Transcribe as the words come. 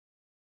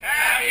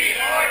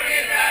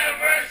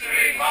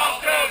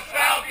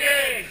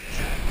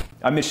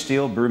I'm Mitch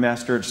Steele,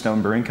 brewmaster at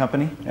Stone Brewing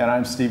Company. And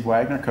I'm Steve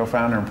Wagner,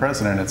 co-founder and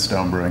president at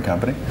Stone Brewing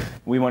Company.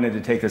 We wanted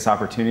to take this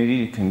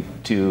opportunity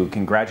to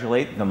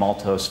congratulate the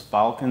Maltose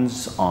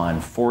Falcons on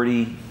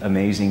 40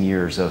 amazing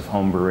years of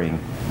home brewing.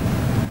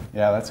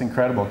 Yeah, that's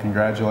incredible.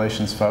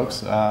 Congratulations,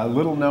 folks.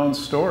 Little known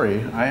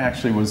story, I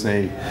actually was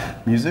a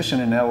musician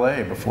in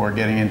LA before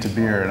getting into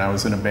beer, and I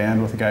was in a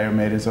band with a guy who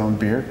made his own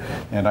beer,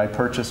 and I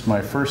purchased my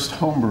first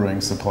home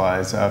brewing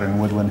supplies out in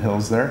Woodland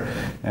Hills there,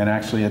 and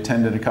actually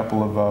attended a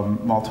couple of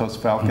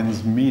Maltose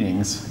Falcons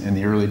meetings in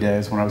the early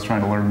days when I was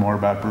trying to learn more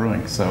about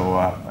brewing. So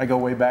I go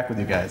way back with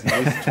you guys,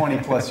 at least 20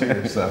 plus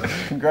years, so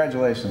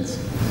congratulations.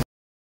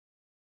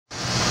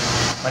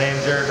 My name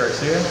is Erick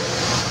Garcia,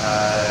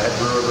 head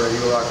brewer at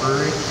Eagle Rock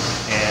Brewery,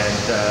 and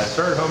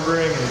started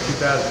homebrewing in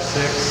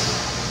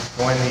 2006,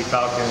 joined the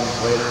Falcons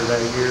later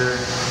that year,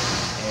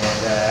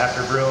 and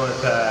after brewing with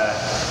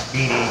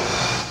Vinnie,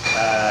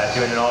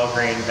 doing an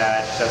all-grain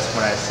batch, that's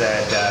when I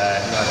said,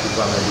 you know, this is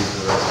what I'm going to do for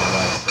the rest of my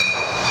life.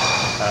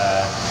 So,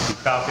 the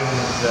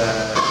Falcons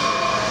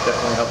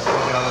definitely helped put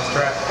me on this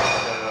track.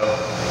 So,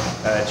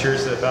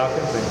 cheers to the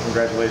Falcons and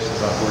congratulations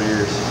on 4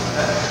 years.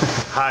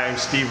 Hi, I'm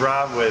Steve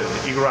Raub with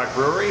Eagle Rock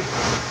Brewery.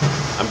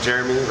 I'm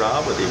Jeremy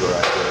Raub with Eagle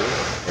Rock Brewery.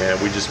 And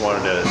we just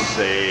wanted to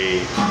say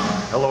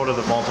hello to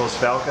the Maltose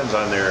Falcons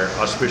on their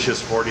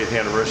auspicious 40th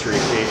anniversary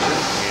occasion.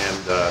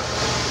 And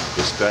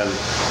it's been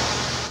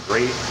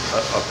great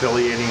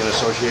affiliating and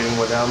associating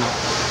with them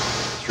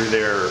through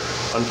their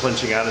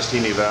unflinching honesty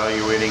in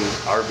evaluating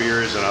our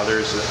beers and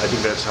others. I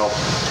think that's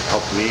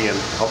helped me and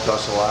helped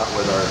us a lot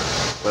with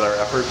our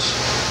efforts.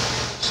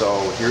 So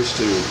here's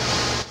to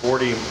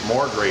 40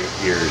 more great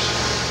years.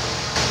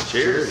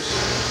 Cheers.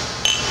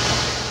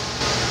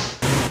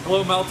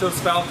 Hello Maltose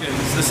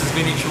Falcons, this is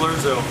Vinnie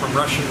Cilurzo from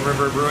Russian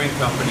River Brewing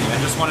Company. I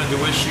just wanted to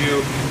wish you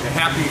a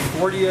happy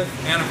 40th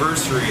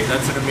anniversary.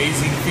 That's an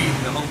amazing feat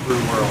in the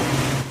homebrew world.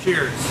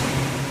 Cheers.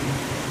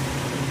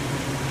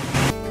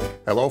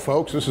 Hello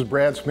folks, this is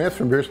Brad Smith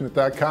from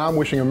Beersmith.com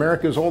wishing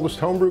America's oldest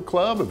homebrew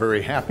club a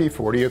very happy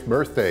 40th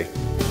birthday.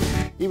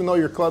 Even though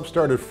your club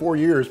started 4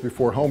 years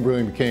before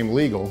homebrewing became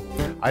legal,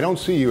 I don't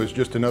see you as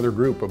just another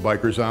group of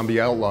biker zombie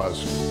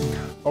outlaws.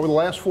 Over the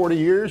last 40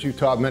 years, you've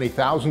taught many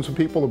thousands of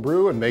people to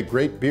brew and make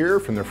great beer,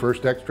 from their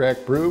first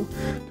extract brew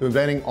to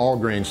inventing all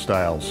grain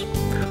styles.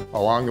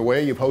 Along the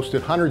way, you've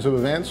hosted hundreds of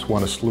events,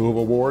 won a slew of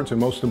awards, and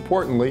most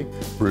importantly,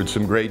 brewed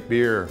some great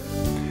beer.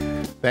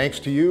 Thanks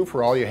to you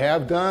for all you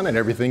have done and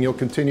everything you'll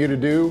continue to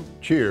do.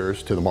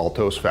 Cheers to the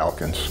Maltose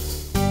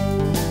Falcons.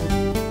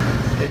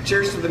 And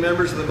cheers to the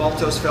members of the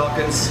Maltose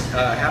Falcons.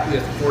 Happy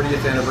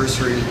 40th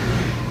anniversary.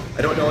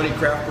 I don't know any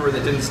craft brewer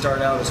that didn't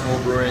start out as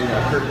home brewing.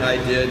 Kurt and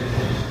I did.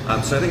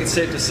 So I think it's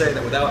safe to say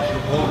that without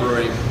home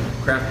brewing,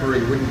 craft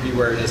brewing wouldn't be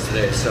where it is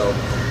today. So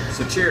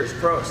cheers,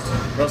 Prost.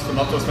 Prost to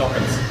Maltose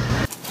Falcons.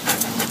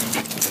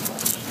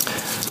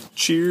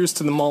 Cheers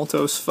to the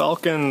Maltose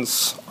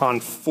Falcons on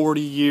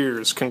 40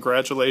 years.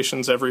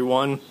 Congratulations,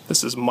 everyone.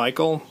 This is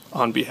Michael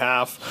on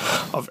behalf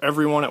of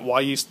everyone at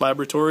Wyeast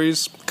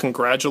Laboratories.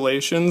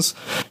 Congratulations,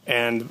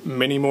 and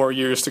many more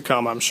years to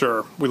come, I'm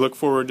sure. We look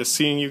forward to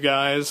seeing you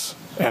guys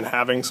and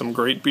having some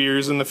great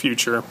beers in the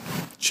future.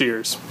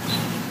 Cheers.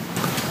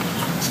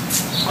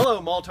 Hello,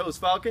 Maltose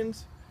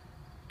Falcons.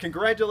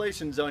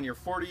 Congratulations on your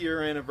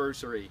 40-year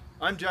anniversary.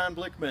 I'm John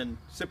Blichmann,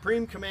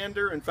 Supreme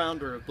Commander and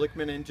founder of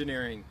Blichmann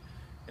Engineering.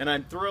 And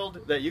I'm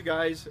thrilled that you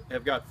guys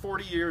have got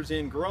 40 years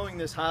in growing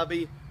this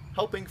hobby,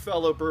 helping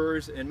fellow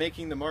brewers, and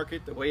making the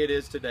market the way it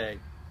is today.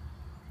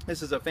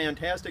 This is a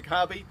fantastic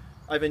hobby.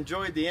 I've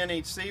enjoyed the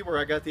NHC where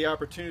I got the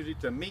opportunity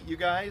to meet you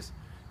guys,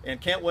 and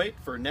can't wait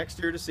for next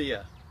year to see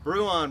ya.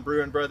 Brew on,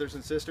 brewing brothers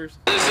and sisters.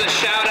 This is a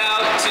shout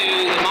out to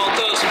the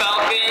Maltose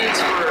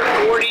Falcons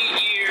for 40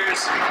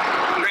 years.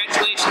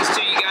 Congratulations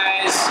to you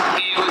guys.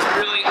 It was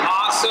really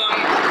awesome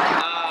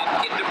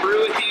getting to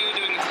brew with you,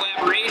 doing the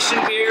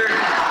collaboration beer.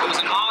 It was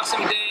an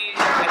awesome day.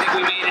 I think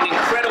we made an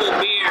incredible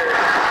beer.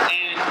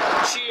 And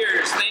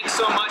cheers. Thanks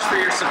so much for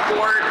your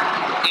support.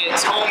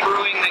 It's home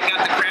brewing that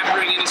got the craft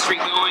brewing industry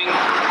going.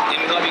 And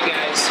we love you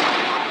guys.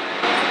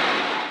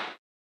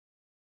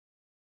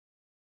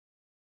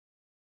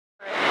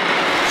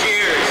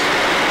 Cheers.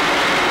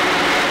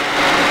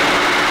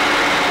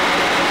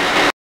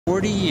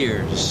 40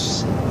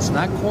 years. It's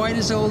not quite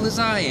as old as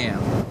I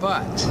am,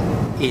 but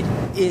it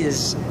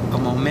is a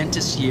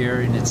momentous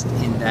year, and it's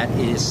in that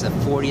it is the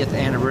 40th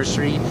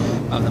anniversary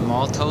of the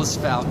Maltose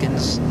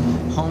Falcons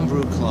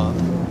Homebrew Club,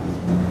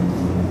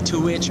 to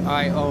which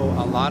I owe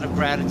a lot of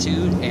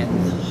gratitude, and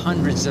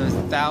hundreds of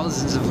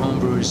thousands of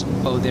homebrewers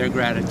owe their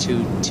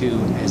gratitude to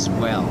as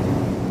well.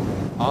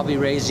 I'll be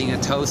raising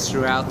a toast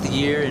throughout the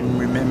year in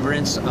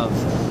remembrance of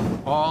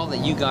all that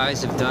you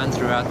guys have done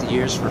throughout the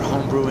years for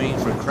home brewing,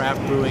 for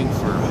craft brewing,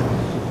 for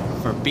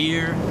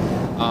beer.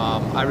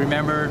 I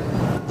remember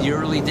the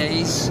early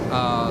days.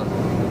 I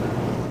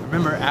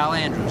remember Al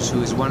Andrews,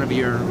 who is one of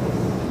your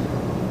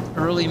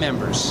early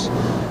members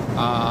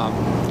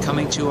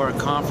coming to our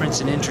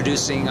conference and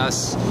introducing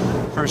us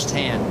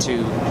firsthand to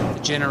the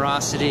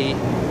generosity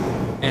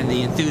and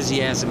the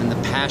enthusiasm and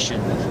the passion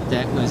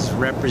that was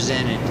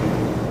represented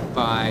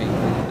by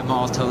the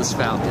Maltose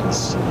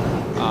Falcons.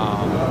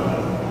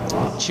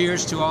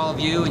 Cheers to all of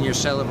you and your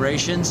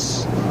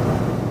celebrations.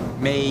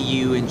 May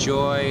you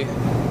enjoy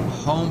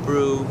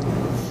homebrew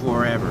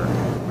forever.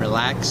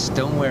 Relax,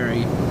 don't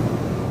worry,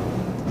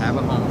 have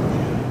a homebrew.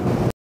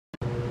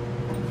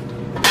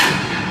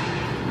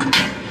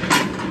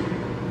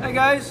 Hey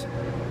guys,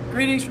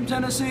 greetings from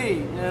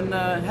Tennessee, and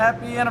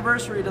happy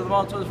anniversary to the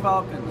Maltose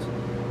Falcons.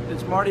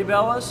 It's Marty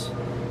Velas,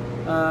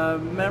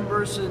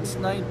 member since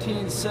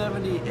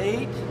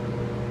 1978,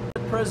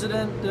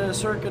 president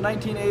circa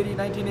 1980,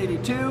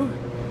 1982,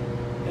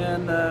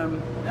 and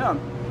yeah,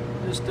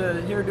 just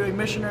here doing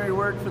missionary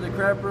work for the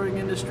craft brewing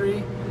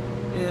industry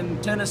in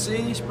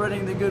Tennessee,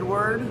 spreading the good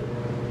word,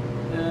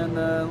 and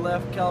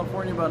left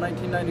California about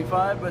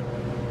 1995, but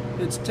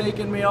it's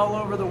taken me all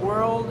over the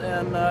world,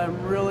 and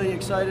I'm really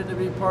excited to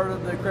be part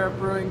of the craft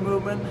brewing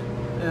movement.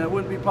 And it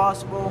wouldn't be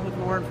possible if it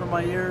weren't for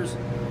my years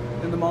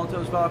in the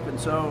Maltose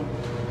Falcons. So,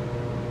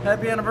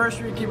 happy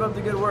anniversary, keep up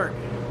the good work.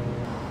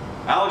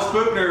 Alex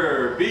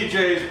Puchner,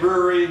 BJ's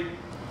Brewery.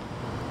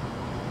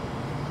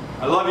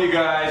 I love you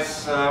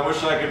guys. I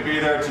wish I could be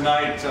there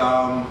tonight.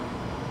 I'm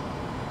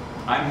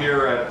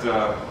here at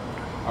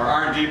our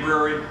R&D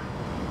brewery.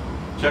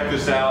 Check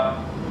this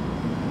out.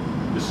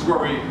 This is where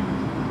we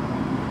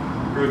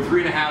brew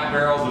 3.5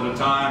 barrels at a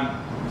time.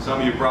 Some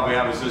of you probably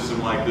have a system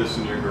like this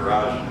in your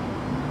garage.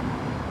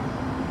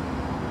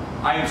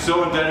 I am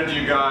so indebted to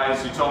you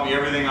guys. You taught me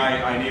everything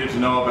I needed to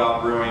know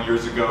about brewing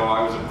years ago.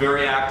 I was a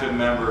very active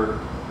member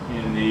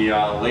in the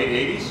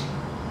late 80s.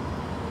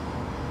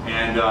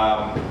 And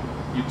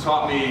you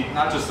taught me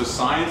not just the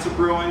science of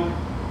brewing,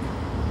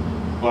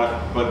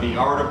 but the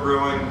art of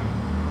brewing.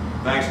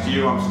 Thanks to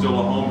you, I'm still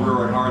a home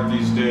brewer at heart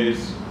these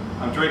days.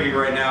 I'm drinking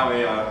right now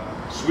a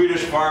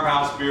Swedish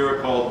farmhouse beer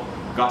called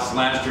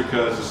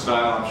Gotlandstrika is a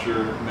style. I'm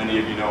sure many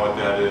of you know what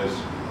that is.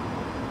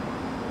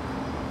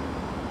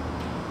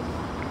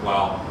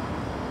 Wow.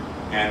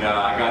 And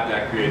I got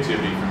that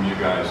creativity from you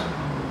guys.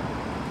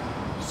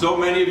 So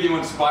many of you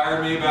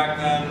inspired me back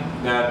then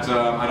that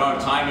I don't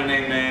have time to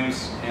name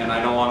names, and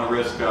I don't want to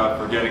risk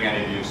forgetting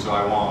any of you, so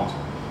I won't.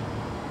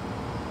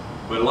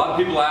 But a lot of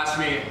people ask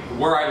me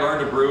where I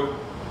learned to brew,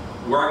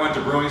 where I went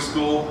to brewing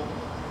school.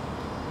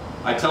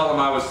 I tell them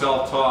I was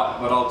self-taught,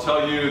 but I'll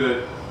tell you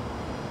that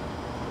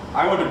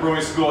I went to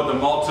brewing school at the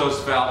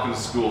Maltose Falcons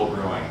School of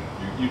Brewing.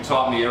 You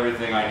taught me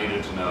everything I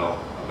needed to know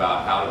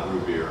about how to brew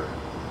beer.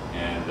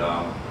 And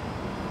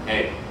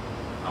hey,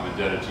 I'm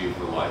indebted to you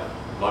for life.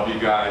 Love you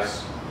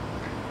guys.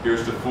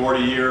 Here's to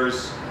 40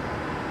 years.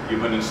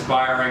 You've been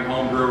inspiring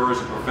home brewers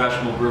and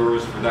professional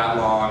brewers for that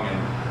long, and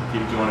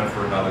keep doing it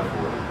for another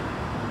 40.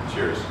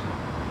 Cheers.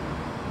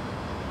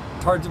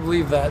 It's hard to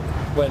believe that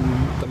when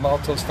the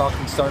Maltose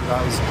Falcons started,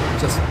 I was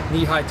just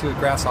knee-high to a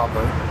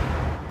grasshopper.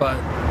 But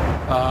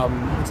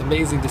it's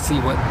amazing to see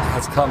what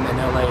has come in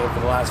LA over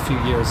the last few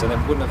years, and it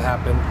wouldn't have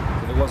happened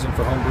if it wasn't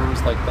for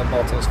homebrewers like the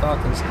Maltose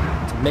Falcons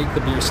to make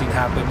the beer scene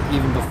happen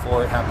even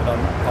before it happened on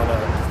a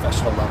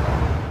professional level.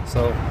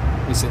 So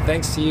we say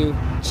thanks to you.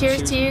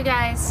 Cheers to you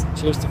guys.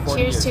 Cheers to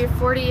 40 years. Cheers to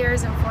 40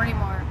 years and 40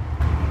 more.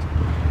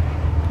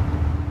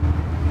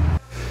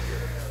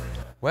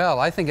 Well,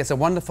 I think it's a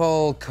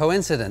wonderful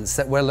coincidence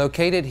that we're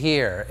located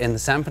here in the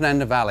San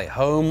Fernando Valley,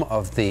 home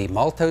of the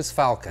Maltose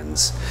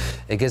Falcons.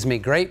 It gives me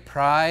great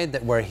pride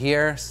that we're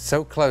here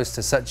so close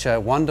to such a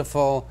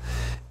wonderful,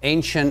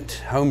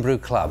 ancient homebrew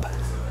club.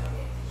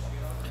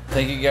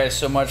 Thank you guys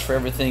so much for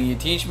everything you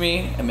teach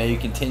me, and may you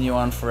continue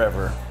on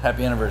forever.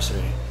 Happy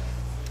anniversary.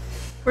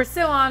 We're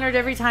so honored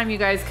every time you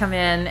guys come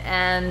in,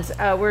 and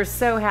we're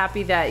so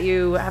happy that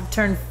you have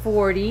turned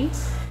 40.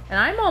 And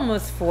I'm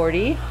almost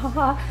 40,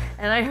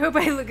 and I hope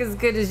I look as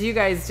good as you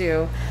guys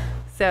do.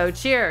 So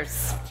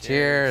cheers.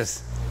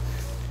 Cheers.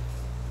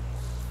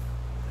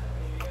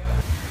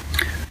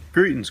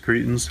 Greetings,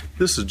 Cretans.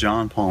 This is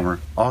John Palmer,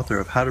 author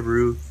of How to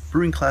Brew,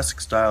 Brewing Classic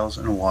Styles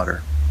in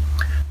Water.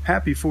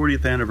 Happy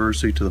 40th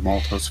anniversary to the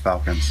Maltose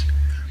Falcons,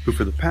 who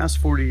for the past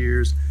 40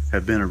 years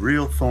have been a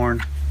real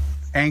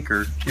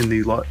anchor in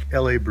the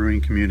LA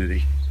brewing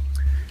community.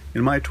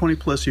 In my 20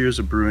 plus years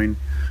of brewing,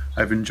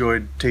 I've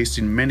enjoyed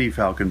tasting many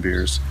Falcon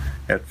beers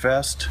at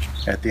Fest,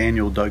 at the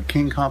annual Doug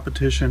King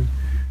competition,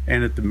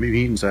 and at the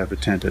meetings I've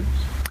attended.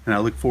 And I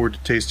look forward to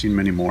tasting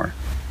many more.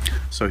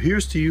 So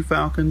here's to you,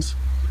 Falcons.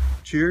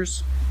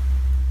 Cheers.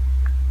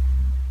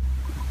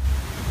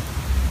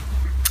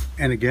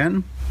 And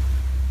again.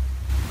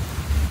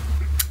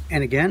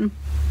 And again.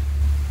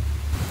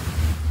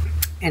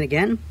 And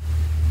again.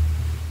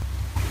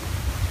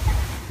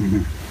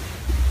 Mm-hmm.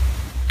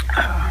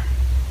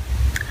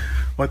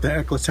 What the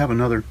heck? Let's have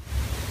another.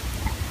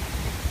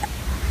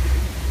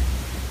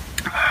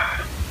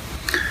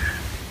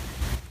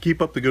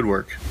 Keep up the good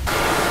work.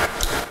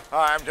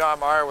 Hi, I'm John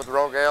Meyer with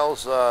Rogue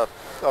Ales up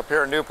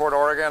here in Newport,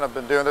 Oregon. I've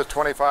been doing this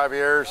 25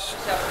 years.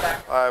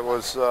 I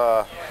was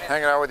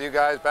hanging out with you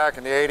guys back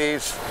in the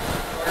 80s.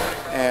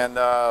 And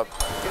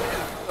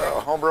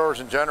homebrewers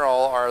in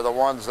general are the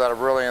ones that have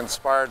really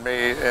inspired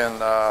me in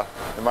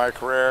my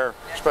career,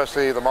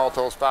 especially the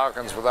Maltose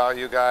Falcons. Without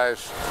you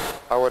guys,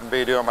 I wouldn't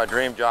be doing my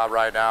dream job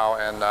right now.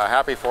 And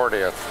happy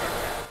 40th.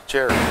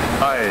 Cheers.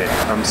 Hi,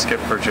 I'm Skip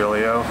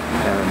Virgilio,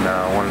 and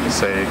I wanted to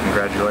say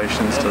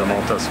congratulations to the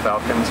Maltose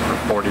Falcons for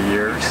 40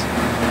 years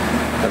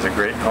as a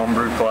great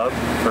homebrew club,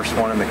 first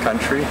one in the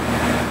country.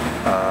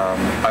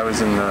 I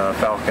was in the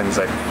Falcons,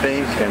 I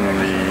think, in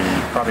the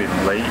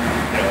probably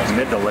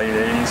mid to late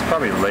 80s,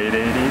 probably late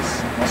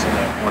 80s,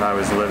 when I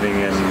was living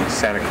in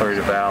Santa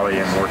Clarita Valley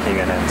and working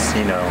in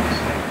Encino,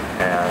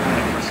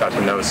 and got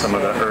to know some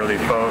of the early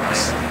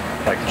folks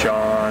like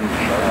John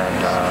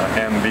and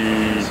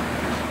MB,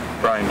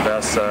 Brian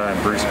Vessa and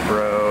Bruce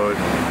Brode,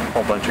 a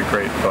whole bunch of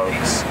great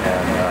folks,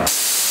 and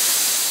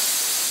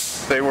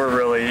they were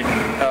really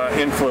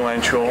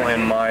influential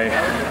in my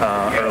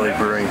early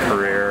brewing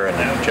career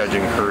and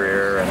judging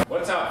career. And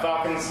what's up,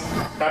 Falcons?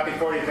 Happy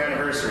 40th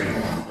anniversary.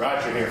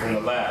 Roger here from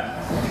the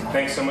lab.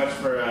 Thanks so much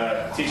for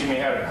teaching me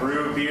how to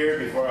brew beer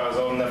before I was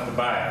old enough to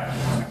buy it.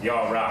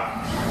 Y'all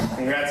rock.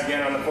 Congrats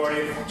again on the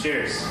 40th.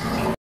 Cheers.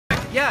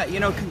 Yeah, you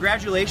know,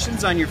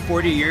 congratulations on your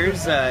 40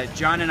 years.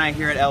 John and I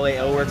here at LA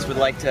Ale Works would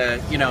like to,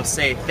 you know,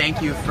 say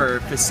thank you for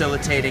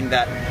facilitating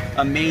that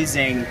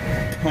amazing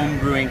home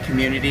brewing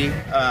community.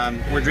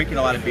 We're drinking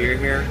a lot of beer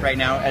here right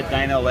now at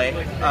Dine LA.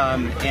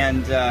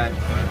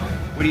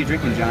 What are you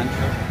drinking, John?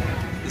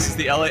 This is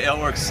the LA Ale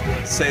Works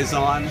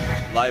Saison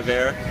Live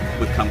Air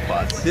with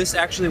kumquats. This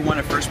actually won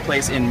a first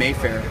place in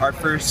Mayfair, our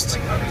first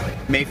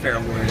Mayfair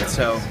award.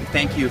 So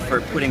thank you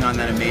for putting on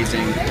that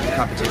amazing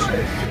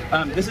competition.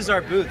 This is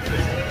our booth.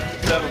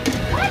 So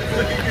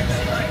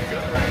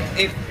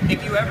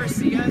if you ever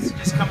see us,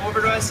 just come over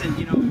to us and,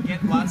 you know,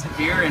 get lots of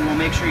beer, and we'll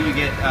make sure you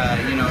get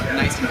you know,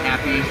 nice and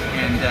happy.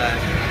 And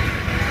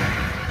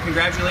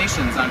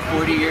congratulations on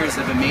 40 years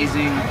of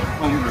amazing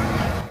homebrew.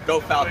 Go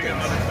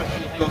Falcons.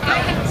 Go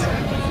Falcons.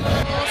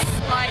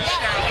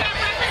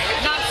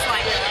 Not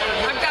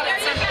slideshow. I've got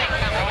something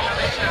coming on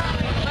the show.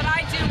 But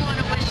I do want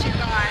to wish you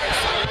guys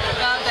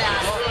the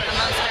best, the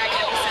most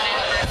magnificent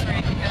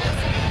anniversary, because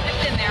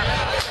they've been there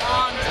for a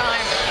long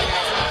time with you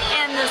guys.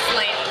 And this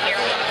lady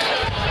here.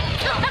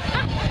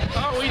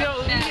 Oh, we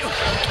don't. We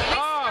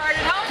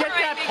started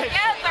homebrewing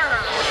together.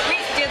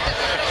 We did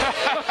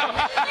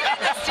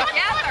this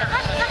together.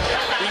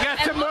 You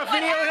got some more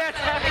video of that?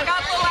 It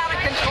got a little out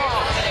of control.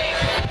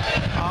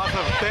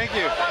 Awesome. Thank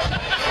you.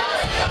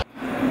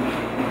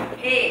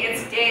 Hey,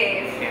 it's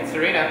Dave. And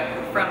Serena.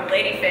 From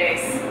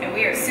Ladyface, and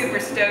we are super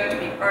stoked to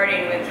be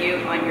partying with you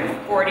on your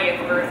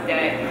 40th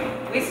birthday.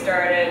 We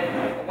started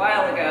a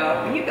while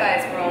ago when you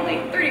guys were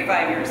only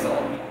 35 years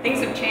old. Things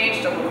have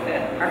changed a little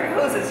bit. Our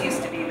hoses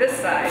used to be this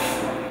size.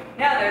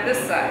 Now they're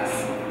this size.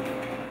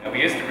 And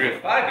we used to brew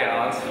 5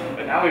 gallons,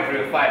 but now we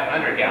brew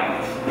 500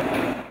 gallons.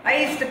 I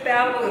used to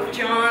battle with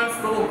John's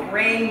little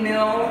grain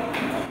mill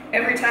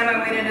every time I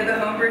went into the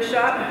homebrew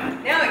shop.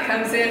 Now it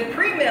comes in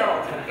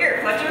pre-milled. Here,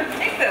 Fletcher,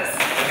 take this.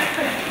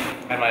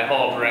 And my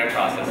whole brewing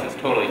process has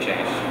totally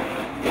changed.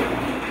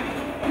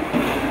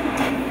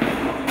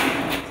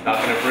 It's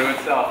not going to brew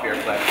itself here,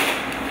 Fletcher.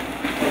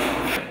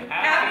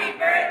 Happy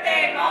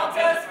birthday,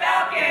 Maltose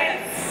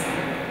Falcons!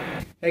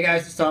 Hey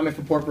guys, it's Tommy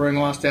from Port Brewing,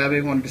 Lost Abbey.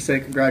 Wanted to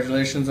say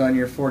congratulations on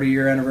your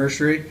 40-year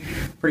anniversary.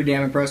 Pretty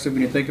damn impressive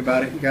when you think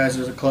about it. You guys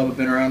as a club have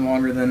been around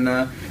longer than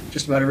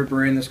just about every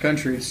brewery in this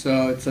country,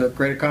 so it's a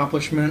great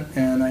accomplishment,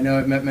 and I know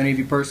I've met many of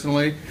you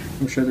personally.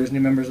 I'm sure there's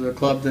new members of the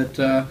club that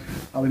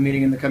I'll be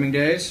meeting in the coming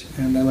days,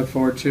 and I look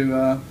forward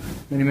to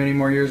many, many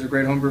more years of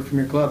great homebrew from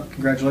your club.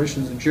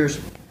 Congratulations and cheers.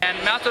 And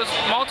Maltose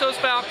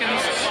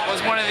Falcons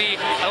was one of the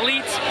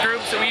elite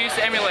groups that we used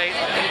to emulate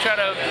and try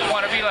to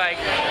want to be like.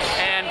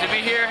 And to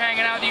be here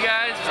hanging out with you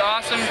guys is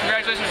awesome.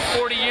 Congratulations on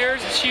 40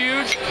 years. It's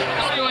huge.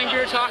 Spilling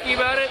beer talking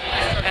about it.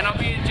 And I'll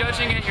be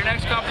judging at your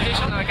next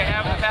competition like I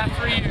have in the past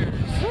 3 years.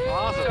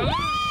 Awesome.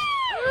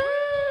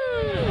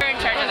 You're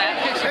in charge of that.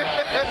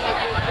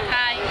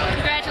 Hi.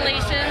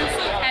 Congratulations.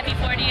 Happy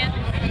 40th.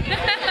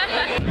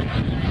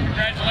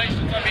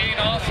 Congratulations on being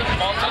awesome.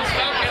 Maltose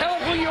Falcons. Tell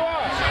them who you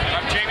are.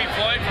 I'm Jamie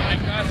Floyd from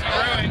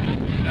Brewing.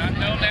 I've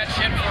known that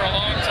shit for a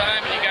long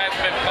time, and you guys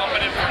have been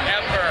pumping it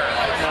forever.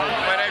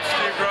 My name's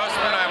Steve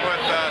Grossman. I'm with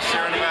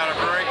Sierra Nevada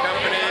Brewing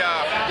Company.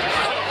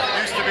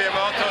 Used to be a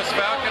Maltose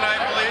Falcon, I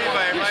believe.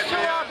 I might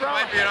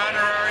be an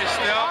honorary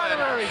still. And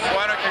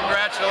want to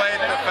congratulate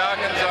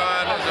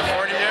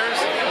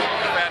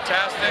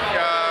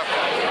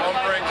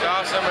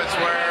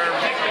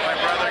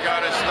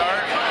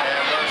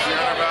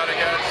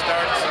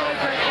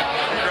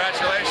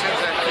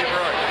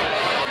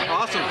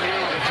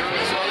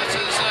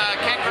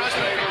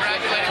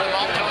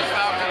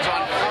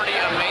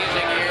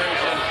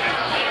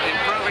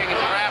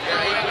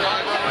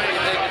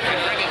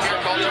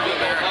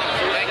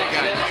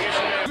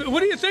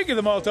of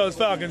the Maltose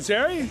Falcons,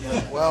 Harry?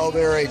 Well,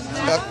 they're a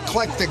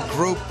eclectic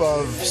group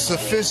of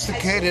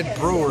sophisticated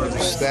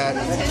brewers that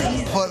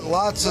put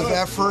lots of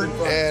effort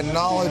and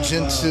knowledge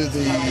into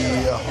the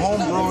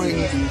home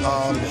brewing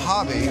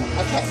hobby,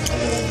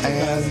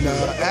 and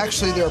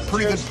actually they're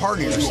pretty good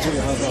partiers too.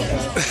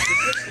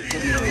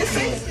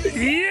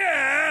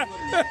 Yeah!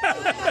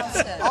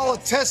 I'll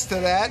attest to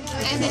that.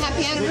 And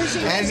happy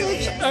anniversary.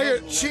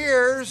 And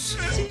cheers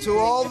to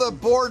all the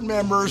board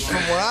members from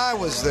when I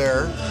was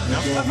there,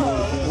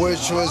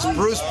 which was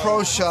Bruce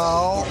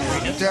Prochal,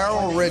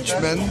 Darryl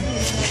Richmond,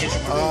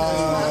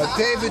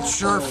 David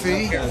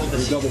Sherfy,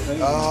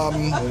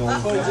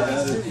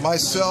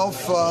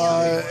 myself,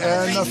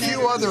 and a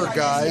few other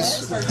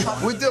guys.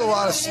 We did a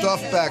lot of stuff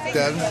back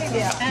then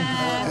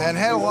and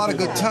had a lot of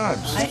good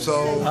times.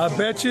 So I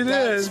bet you did.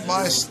 That's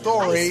my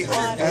story,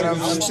 and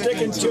I'm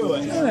sticking to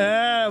it.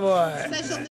 Ah, boy.